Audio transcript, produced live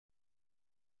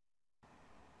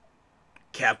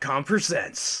Capcom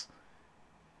presents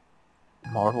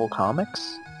Marvel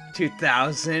Comics?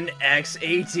 2000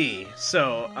 XAT.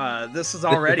 So, this is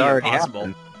already impossible.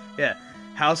 Happened. Yeah.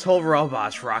 Household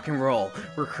robots, rock and roll,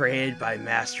 were created by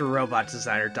master robot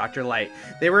designer Dr. Light.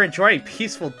 They were enjoying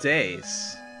peaceful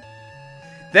days.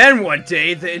 Then one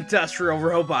day, the industrial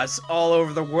robots all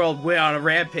over the world went on a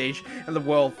rampage, and the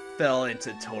world fell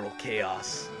into total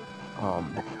chaos.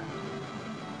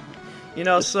 You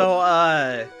know, so,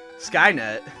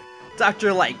 Skynet,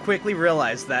 Dr. Light quickly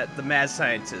realized that the mad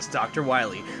scientist, Dr.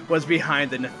 Wily, was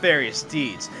behind the nefarious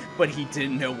deeds, but he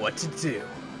didn't know what to do.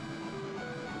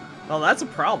 Well, that's a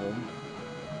problem.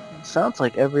 Sounds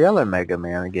like every other Mega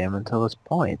Man game until this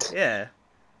point. Yeah.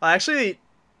 Well, actually,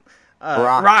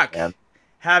 Rock,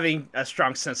 having a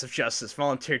strong sense of justice,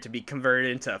 volunteered to be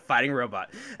converted into a fighting robot.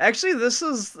 Actually, this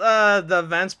is the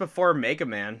events before Mega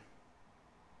Man.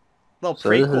 Little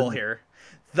prequel here.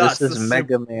 Thus, this is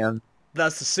Mega Man.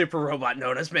 Thus, the super robot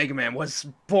known as Mega Man was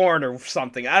born or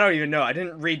something. I don't even know. I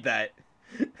didn't read that.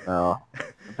 Oh,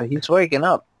 but he's waking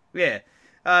up. Yeah.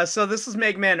 So this is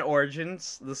Mega Man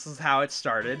Origins. This is how it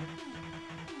started.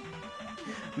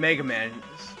 Mega Man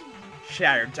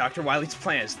shattered Dr. Wily's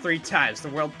plans 3 times. The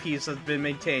world peace has been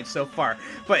maintained so far,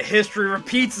 but history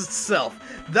repeats itself.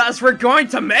 Thus, we're going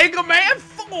to Mega Man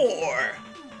 4!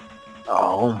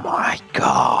 Oh my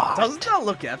god. Doesn't that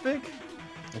look epic?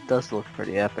 It does look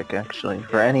pretty epic, actually.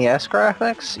 For NES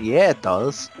graphics? Yeah, it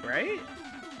does. Right?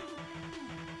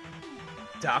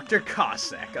 Dr.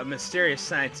 Cossack, a mysterious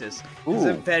scientist, has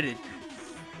invented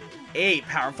 8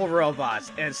 powerful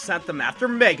robots and sent them after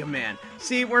Mega Man.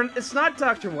 See, it's not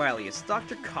Dr. Wily, it's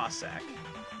Dr. Cossack.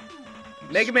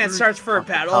 Mega Man starts for a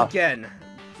battle again.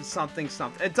 Something.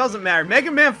 It doesn't matter.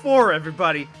 Mega Man 4,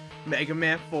 everybody. Mega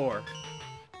Man 4.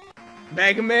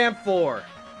 Mega Man 4.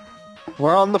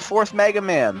 We're on the 4th Mega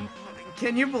Man.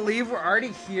 Can you believe we're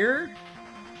already here?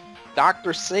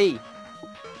 Dr. C.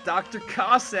 Dr.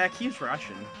 Cossack, he's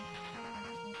Russian.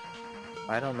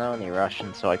 I don't know any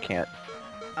Russian, so I can't.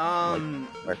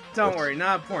 Don't worry,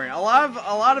 not important. A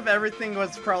lot of everything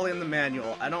was probably in the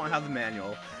manual. I don't have the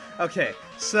manual. Okay,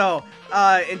 so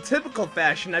in typical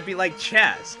fashion, I'd be like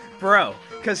Chaz, bro,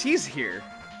 cause he's here.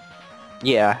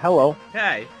 Yeah, hello.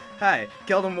 Hi,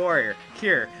 Gilded Warrior,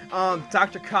 here.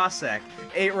 Dr. Cossack,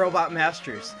 8 robot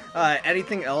masters.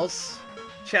 Anything else?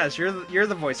 Chaz, you're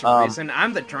the voice of reason.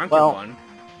 I'm the drunken one.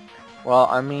 Well,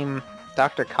 I mean,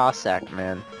 Dr. Cossack,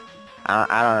 man.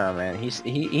 I don't know, man.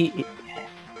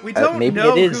 We don't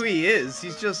know who he is.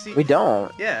 He's just. We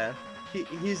don't. Yeah.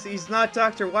 He's not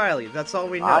Dr. Wily. That's all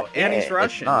we know. And he's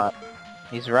Russian.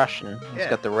 He's Russian. He's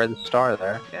got the red star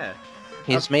there. Yeah.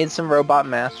 He's made some robot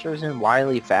masters in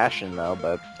Wily fashion, though,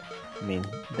 but I mean,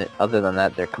 other than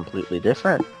that, they're completely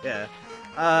different. Yeah.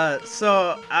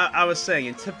 So I was saying,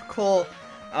 in typical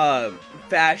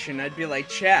fashion, I'd be like,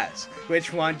 Chaz,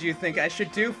 which one do you think I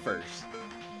should do first?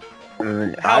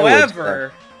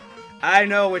 However, I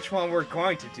know which one we're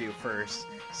going to do first,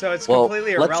 so it's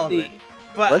completely irrelevant.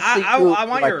 But I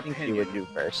want your opinion. You would do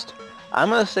first. I'm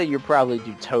gonna say you probably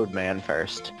do Toadman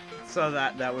first. So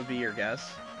that would be your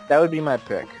guess? That would be my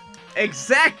pick.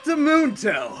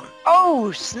 Exactamundo!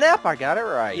 Oh, snap, I got it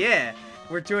right. Yeah,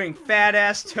 we're doing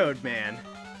fat-ass Toadman.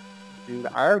 Dude,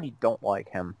 I already don't like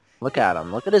him. Look at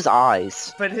him. Look at his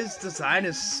eyes. But his design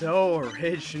is so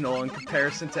original in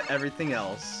comparison to everything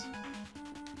else.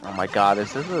 Oh my god,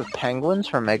 is this the penguins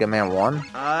from Mega Man 1?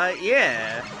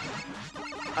 Yeah.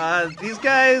 These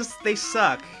guys, they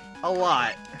suck. A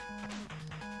lot.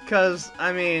 Cause,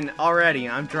 I mean, already,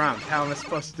 I'm drunk. How am I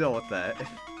supposed to deal with that?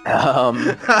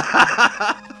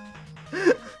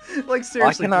 Like,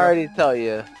 seriously. I can already tell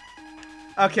you.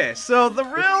 Okay, so the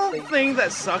real thing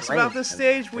that sucks about this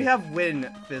stage, we have wind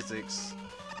physics.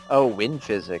 Oh, wind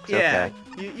physics, yeah.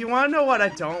 Okay. You want to know what I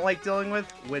don't like dealing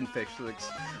with? Wind physics.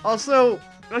 Also,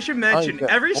 I should mention,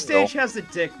 every stage has a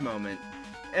dick moment.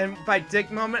 And by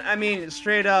dick moment, I mean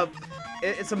straight up,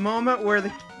 it's a moment where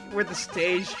the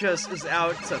stage just is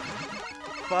out to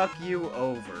fuck you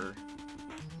over.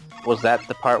 Was that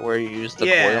the part where you used the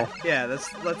coil? Yeah, that's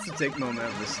the dick moment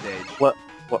of the stage. What,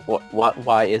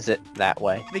 why is it that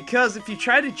way? Because if you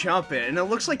try to jump it, and it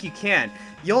looks like you can,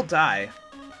 you'll die.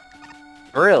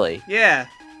 Really? Yeah.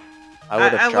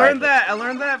 I learned that. I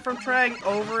learned that from trying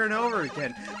over and over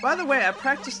again. By the way, I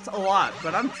practiced a lot,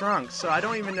 but I'm drunk, so I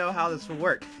don't even know how this will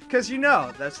work. Because you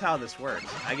know, that's how this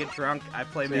works. I get drunk, I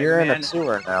play Mega Man. You're in a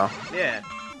sewer now. Yeah.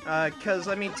 Because,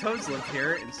 I mean, toads live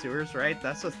here in sewers, right?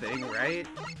 That's a thing, right?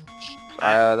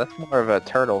 That's more of a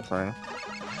turtle thing.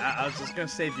 I was just gonna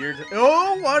say weird.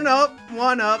 Oh, one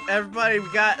up, everybody.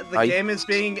 We got the game is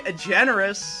being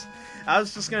generous. I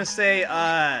was just gonna say,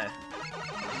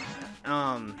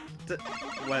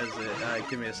 what is it?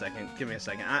 Give me a second. Give me a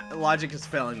second. Logic is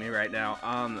failing me right now.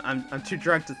 I'm too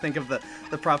drunk to think of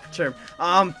the proper term.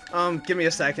 Give me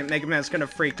a second. Mega Man's gonna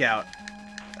freak out.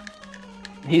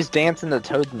 He's dancing the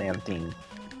Toadman theme.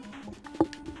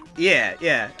 Yeah,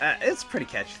 it's a pretty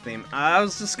catchy theme. I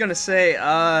was just gonna say,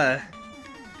 I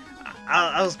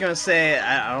was gonna say,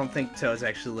 I don't think toads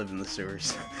actually live in the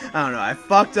sewers. I don't know, I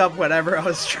fucked up whatever I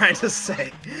was trying to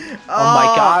say. Oh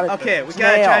my god, okay, we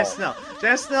got a giant snail.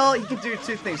 Giant snail, he can do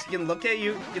two things. He can look at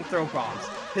you, he can throw bombs.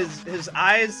 His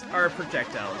eyes are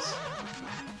projectiles.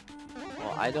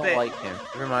 Well, I don't like him.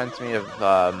 He reminds me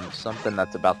of something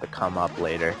that's about to come up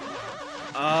later.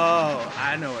 Oh,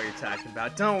 I know what you're talking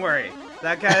about. Don't worry.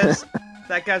 That guy's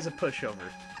a pushover.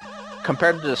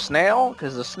 Compared to the snail?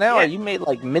 Because the snail, yeah. You made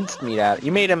like mincemeat out of it.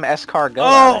 You made him escargot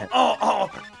out of it. Oh!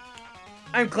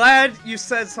 I'm glad you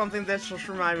said something that just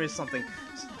reminded me of something.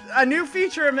 A new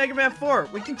feature in Mega Man 4.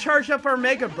 We can charge up our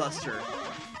Mega Buster.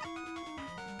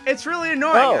 It's really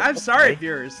annoying. Oh, I'm sorry,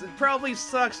 viewers. It probably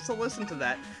sucks to listen to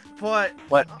that, but...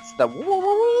 What's the...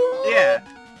 Yeah.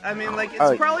 I mean, like,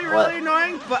 it's probably really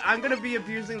annoying, but I'm gonna be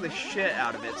abusing the shit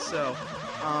out of it, so,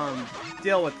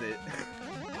 deal with it.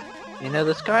 You know,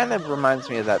 this kind of reminds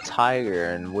me of that Tiger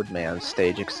and Woodman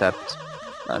stage, except...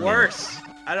 worse.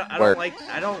 I don't like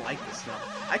this now.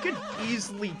 I could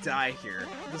easily die here.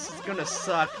 This is gonna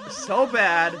suck so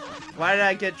bad. Why did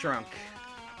I get drunk?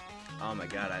 Oh my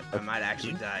god, I might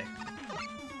actually die.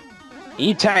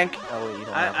 E-tank! Oh, wait, you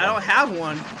don't have I don't have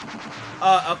one.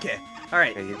 Okay.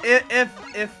 Alright.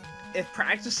 If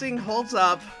practicing holds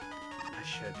up, I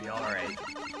should be alright.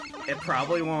 It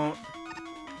probably won't.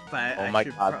 But oh my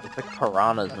god, it's like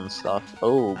piranhas and stuff.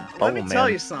 Oh, let me tell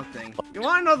you something. You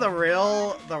wanna know the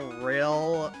real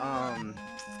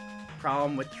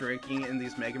problem with drinking in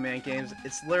these Mega Man games?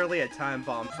 It's literally a time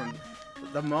bomb from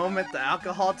the moment the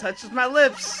alcohol touches my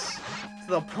lips to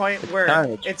the point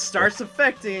where it starts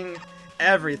affecting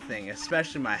everything,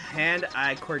 especially my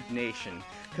hand-eye coordination.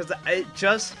 Because it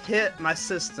just hit my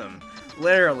system,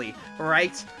 literally,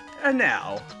 right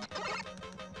now.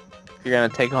 You're gonna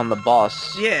take on the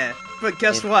boss. Yeah, but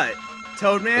guess what?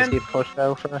 Toadman? Is he pushed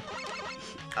over?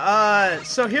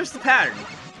 So here's the pattern.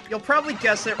 You'll probably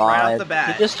guess it right off the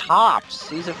bat. He just hops.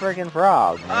 He's a friggin'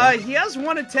 frog, man. He has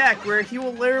one attack where he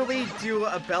will literally do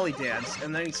a belly dance,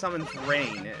 and then he summons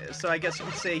rain. So I guess you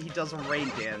could say he does a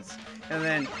rain dance, and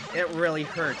then it really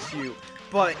hurts you.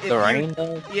 But if rain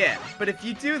does? Yeah, but if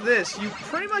you do this, you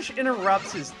pretty much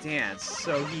interrupt his dance,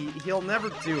 so he'll never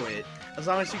do it, as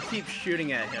long as you keep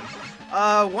shooting at him.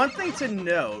 One thing to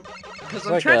note, because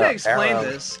I'm trying to explain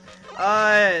this,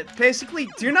 basically,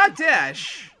 do not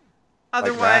dash,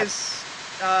 otherwise,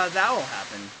 that will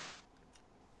happen.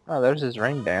 Oh, there's his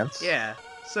rain dance. Yeah,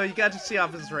 so you got to see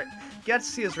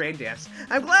his rain dance.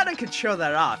 I'm glad I could show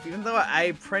that off, even though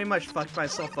I pretty much fucked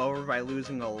myself over by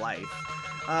losing a life.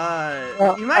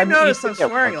 Well, you might notice I'm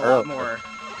swearing a lot more.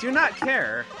 Do not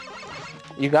care.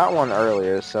 You got one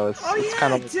earlier, so it's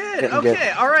kind of... I did!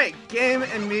 Okay, alright. Game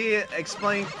and me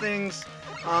explaining things,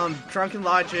 drunken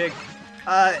logic.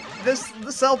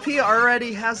 This LP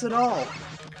already has it all.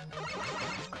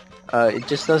 It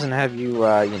just doesn't have you,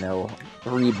 you know,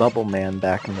 re-Bubble Man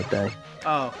back in the day.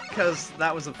 Oh, because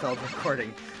that was a failed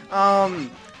recording.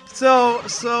 So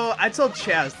I told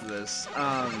Chaz this.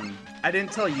 I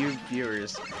didn't tell you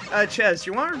viewers. Chaz,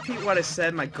 do you want to repeat what I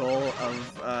said my goal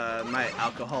of my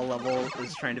alcohol level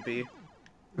is trying to be?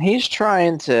 He's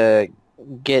trying to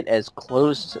get as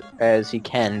close as he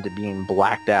can to being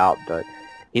blacked out, but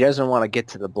he doesn't want to get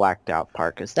to the blacked out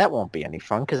part, because that won't be any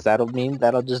fun, because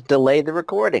that'll just delay the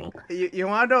recording. You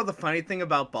want to know the funny thing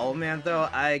about Bubble Man, though?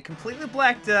 I completely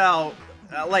blacked out,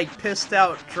 like pissed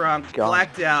out, drunk,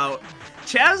 blacked out.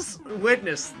 Chaz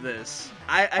witnessed this.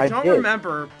 I don't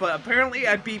remember, but apparently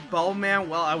I beat Bubble Man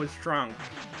while I was drunk.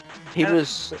 He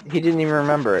didn't even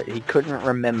remember it. He couldn't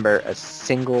remember a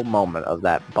single moment of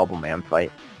that Bubble Man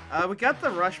fight. We got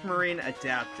the Rush Marine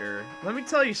adapter. Let me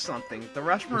tell you something. The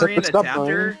Rush Marine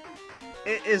adapter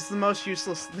is the most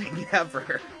useless thing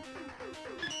ever.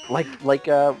 What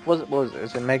was it?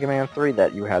 Was it Mega Man 3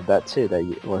 that you had that too?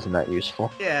 That wasn't that useful.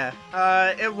 Yeah.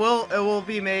 It will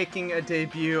be making a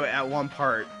debut at one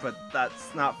part, but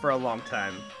that's not for a long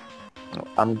time.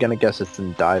 I'm gonna guess it's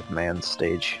in Dive Man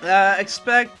stage.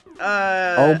 Expect.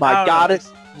 Oh my god!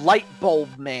 It's Light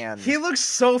Bulb Man. He looks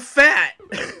so fat.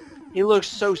 He looks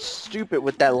so stupid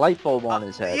with that light bulb on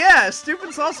his head. Yeah,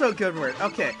 stupid's also a good word.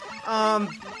 Okay.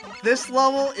 This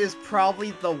level is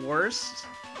probably the worst.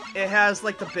 It has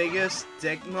like the biggest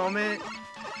dick moment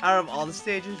out of all the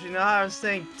stages. You know how I was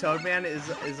saying Toadman is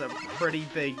a pretty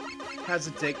big, has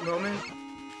a dick moment?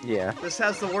 Yeah. This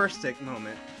has the worst dick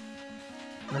moment.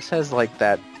 This has like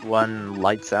that one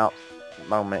lights out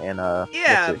moment in a.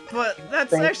 Yeah, but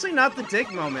that's actually not the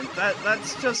dick moment.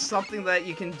 That's just something that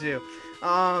you can do.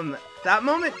 That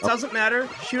moment doesn't matter.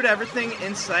 Shoot everything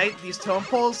in sight. These tone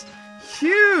poles,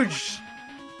 huge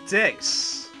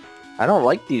dicks. I don't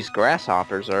like these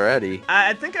grasshoppers already.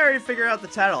 I think I already figured out the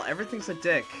title. Everything's a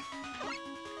dick.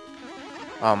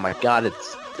 Oh my god,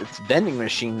 it's vending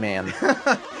machine man.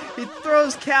 He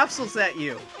throws capsules at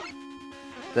you.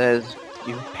 Says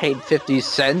you paid 50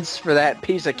 cents for that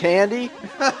piece of candy?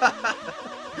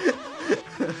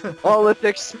 Oh, it's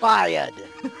expired.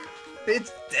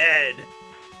 It's dead.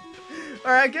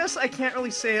 Or I guess I can't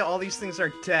really say all these things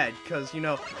are dead, because, you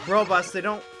know, robots, they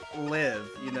don't live,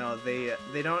 you know, they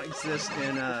don't exist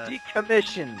in,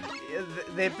 decommissioned.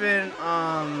 They've been,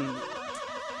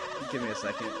 give me a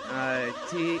second,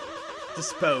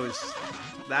 disposed.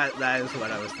 That is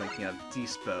what I was thinking of,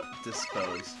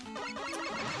 disposed,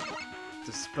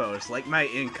 like my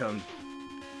income.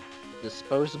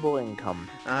 Disposable income.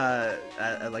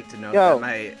 I'd like to note that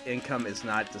my income is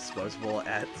not disposable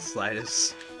at the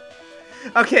slightest.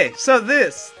 Okay, so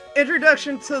this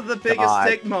introduction to the biggest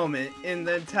dick moment in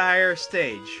the entire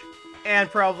stage, and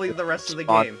probably the rest of the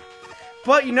game.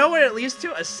 But you know what it leads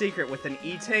to? A secret with an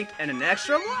E-tank and an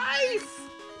extra life!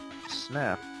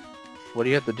 Snap. What do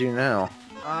you have to do now?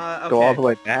 Okay. Go all the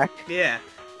way back? Yeah,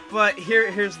 but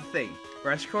here's the thing.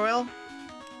 Rush coil?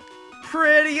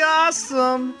 Pretty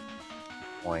awesome!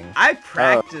 Boing. I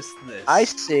practiced this. I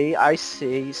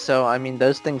see. So, I mean,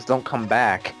 those things don't come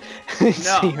back. No.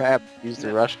 So you have to use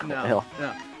the rush coil.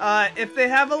 No. If they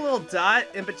have a little dot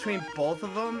in between both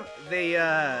of them,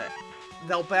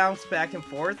 they'll bounce back and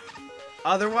forth.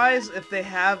 Otherwise, if they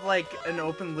have, like, an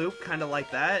open loop, kind of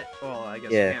like that, well, I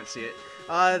guess you can't see it,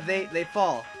 they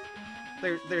fall.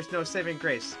 There's no saving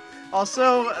grace.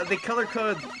 Also, they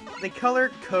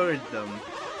color-coded them.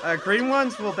 Green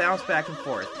ones will bounce back and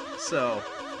forth, so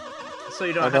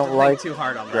you don't have to think too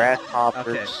hard on that.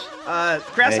 Grasshoppers. Okay.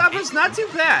 Grasshoppers, not too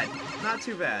bad. Not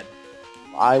too bad.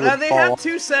 They have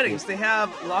two settings. They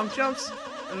have long jumps,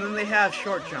 and then they have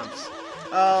short jumps.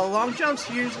 Long jumps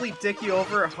usually dick you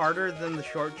over harder than the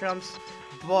short jumps,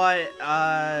 but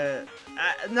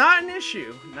not an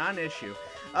issue. Not an issue.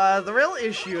 The real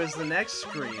issue is the next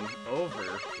screen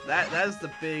over. That is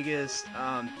the biggest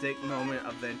dick moment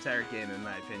of the entire game, in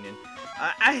my opinion.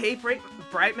 I hate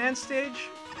Brightman stage.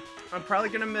 I'm probably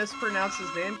gonna mispronounce his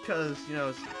name because, you know,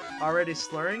 it's already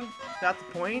slurring. Not the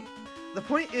point. The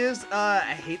point is, I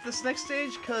hate this next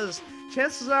stage because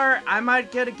chances are I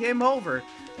might get a game over.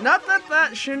 Not that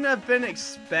that shouldn't have been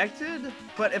expected,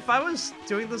 but if I was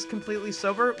doing this completely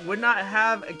sober, would not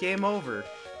have a game over.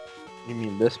 You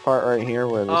mean this part right here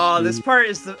where this part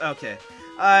is the... Okay.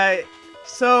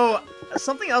 So,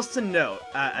 something else to note.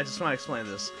 I just want to explain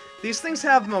this. These things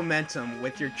have momentum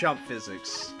with your jump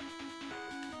physics.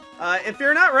 If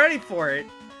you're not ready for it,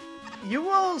 you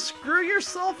will screw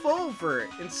yourself over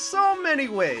in so many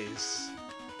ways.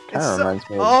 Reminds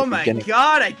me of oh my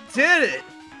god, I did it!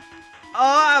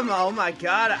 Oh my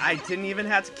god, I didn't even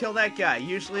have to kill that guy.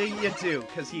 Usually you do,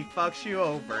 because he fucks you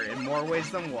over in more ways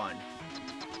than one.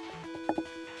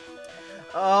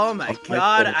 Oh my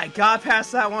god, I got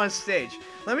past that one stage.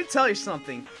 Let me tell you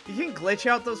something. You can glitch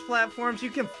out those platforms, you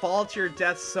can fall to your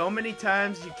death so many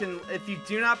times, you can, if you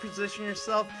do not position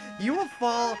yourself, you will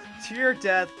fall to your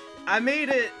death. I made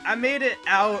it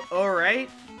out alright,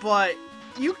 but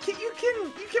you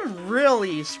can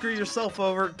really screw yourself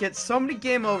over, get so many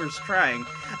game overs trying.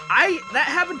 That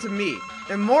happened to me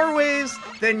in more ways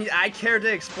than I care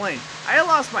to explain. I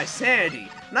lost my sanity,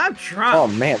 and I'm drunk. Oh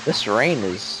man, this rain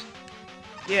is...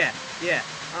 Yeah.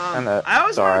 I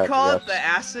always want to call it the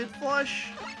acid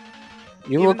flush.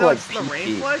 You look like the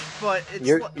rain flush, but it's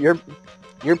you're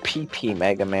PP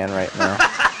Mega Man right now.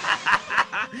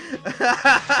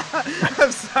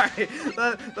 I'm sorry.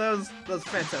 That was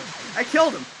fantastic. I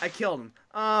killed him.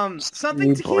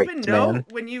 Something to keep in note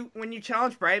when you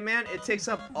challenge Brightman, it takes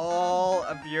up all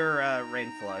of your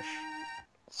rain flush.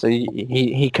 So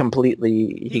he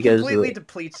completely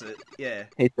depletes it. Yeah.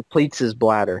 He depletes his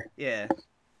bladder. Yeah.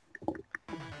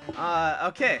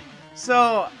 Okay.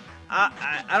 So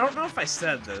I don't know if I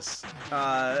said this.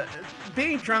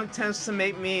 Being drunk tends to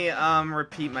make me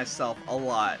repeat myself a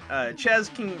lot.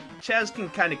 Chaz can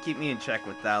kind of keep me in check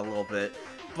with that a little bit.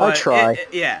 But I'll try.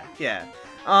 Yeah.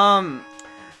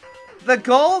 The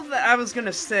goal that I was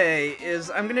gonna say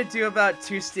is I'm gonna do about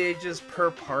 2 stages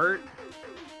per part.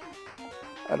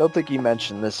 I don't think you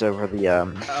mentioned this over the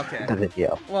the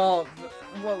video. Well,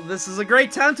 this is a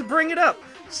great time to bring it up.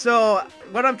 So,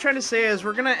 what I'm trying to say is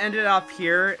we're going to end it off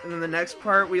here, and in the next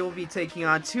part, we will be taking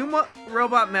on two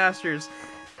Robot Masters.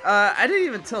 I didn't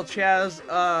even tell Chaz,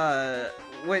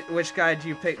 which guy do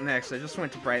you pick next. I just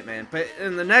went to Brightman. But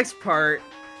in the next part,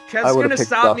 Chaz is going to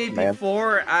stop me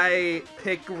before I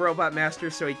pick Robot Master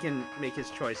so he can make his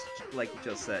choice, like you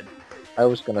just said. I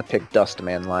was going to pick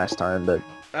Dustman last time, but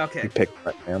okay. You picked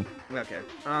Brightman. Okay.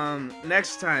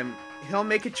 Next time, he'll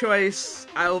make a choice.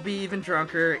 I will be even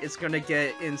drunker. It's going to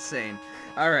get insane.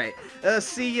 Alright.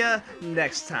 See ya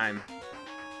next time.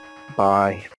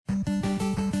 Bye.